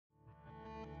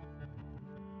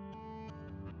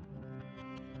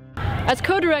As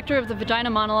co-director of the Vagina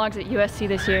Monologues at USC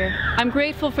this year, I'm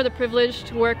grateful for the privilege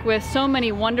to work with so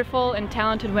many wonderful and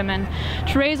talented women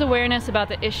to raise awareness about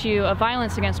the issue of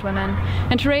violence against women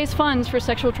and to raise funds for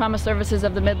Sexual Trauma Services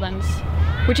of the Midlands,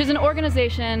 which is an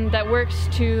organization that works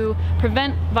to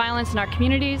prevent violence in our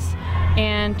communities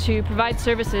and to provide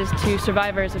services to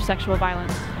survivors of sexual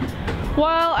violence.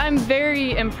 While I'm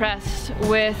very impressed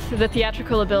with the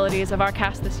theatrical abilities of our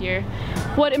cast this year,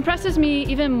 what impresses me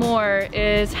even more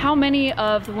is how many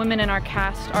of the women in our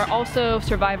cast are also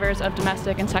survivors of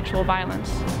domestic and sexual violence.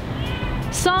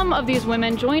 Some of these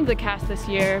women joined the cast this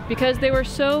year because they were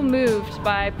so moved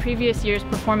by previous year's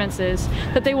performances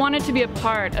that they wanted to be a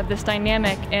part of this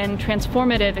dynamic and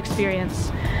transformative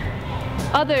experience.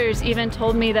 Others even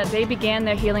told me that they began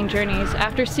their healing journeys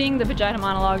after seeing the Vagina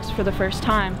Monologues for the first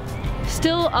time.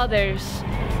 Still others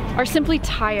are simply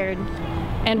tired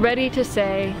and ready to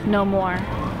say no more.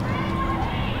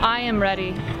 I am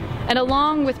ready, and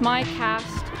along with my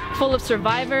cast, full of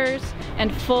survivors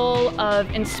and full of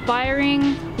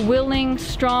inspiring, willing,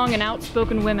 strong, and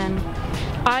outspoken women,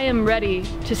 I am ready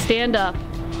to stand up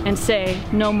and say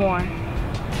no more.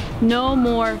 No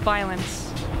more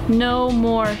violence. No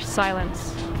more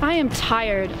silence. I am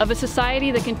tired of a society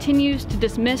that continues to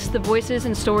dismiss the voices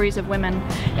and stories of women,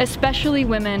 especially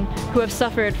women who have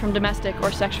suffered from domestic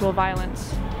or sexual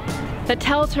violence. That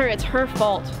tells her it's her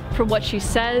fault for what she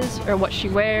says or what she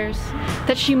wears,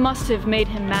 that she must have made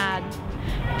him mad.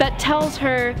 That tells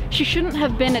her she shouldn't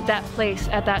have been at that place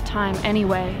at that time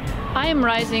anyway. I am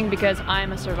rising because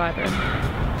I'm a survivor.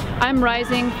 I'm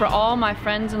rising for all my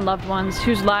friends and loved ones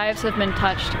whose lives have been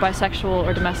touched by sexual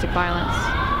or domestic violence.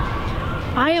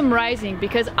 I am rising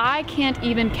because I can't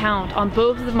even count on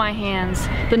both of my hands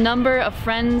the number of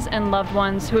friends and loved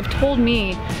ones who have told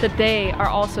me that they are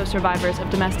also survivors of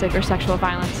domestic or sexual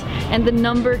violence, and the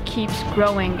number keeps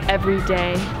growing every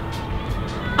day.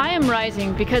 I am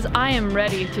rising because I am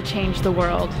ready to change the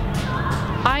world.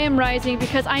 I am rising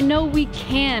because I know we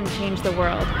can change the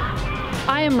world.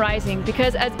 I am rising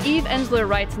because, as Eve Ensler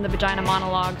writes in the Vagina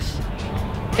Monologues,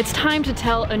 it's time to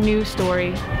tell a new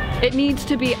story. It needs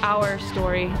to be our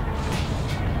story.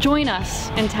 Join us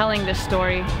in telling this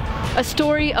story. A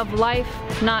story of life,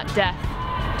 not death.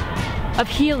 Of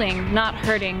healing, not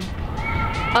hurting.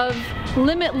 Of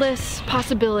limitless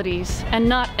possibilities and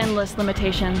not endless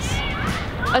limitations.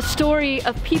 A story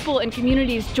of people and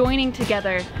communities joining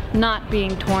together, not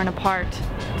being torn apart.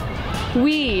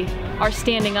 We are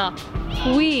standing up.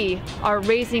 We are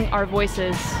raising our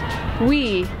voices.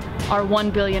 We are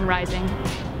 1 billion rising.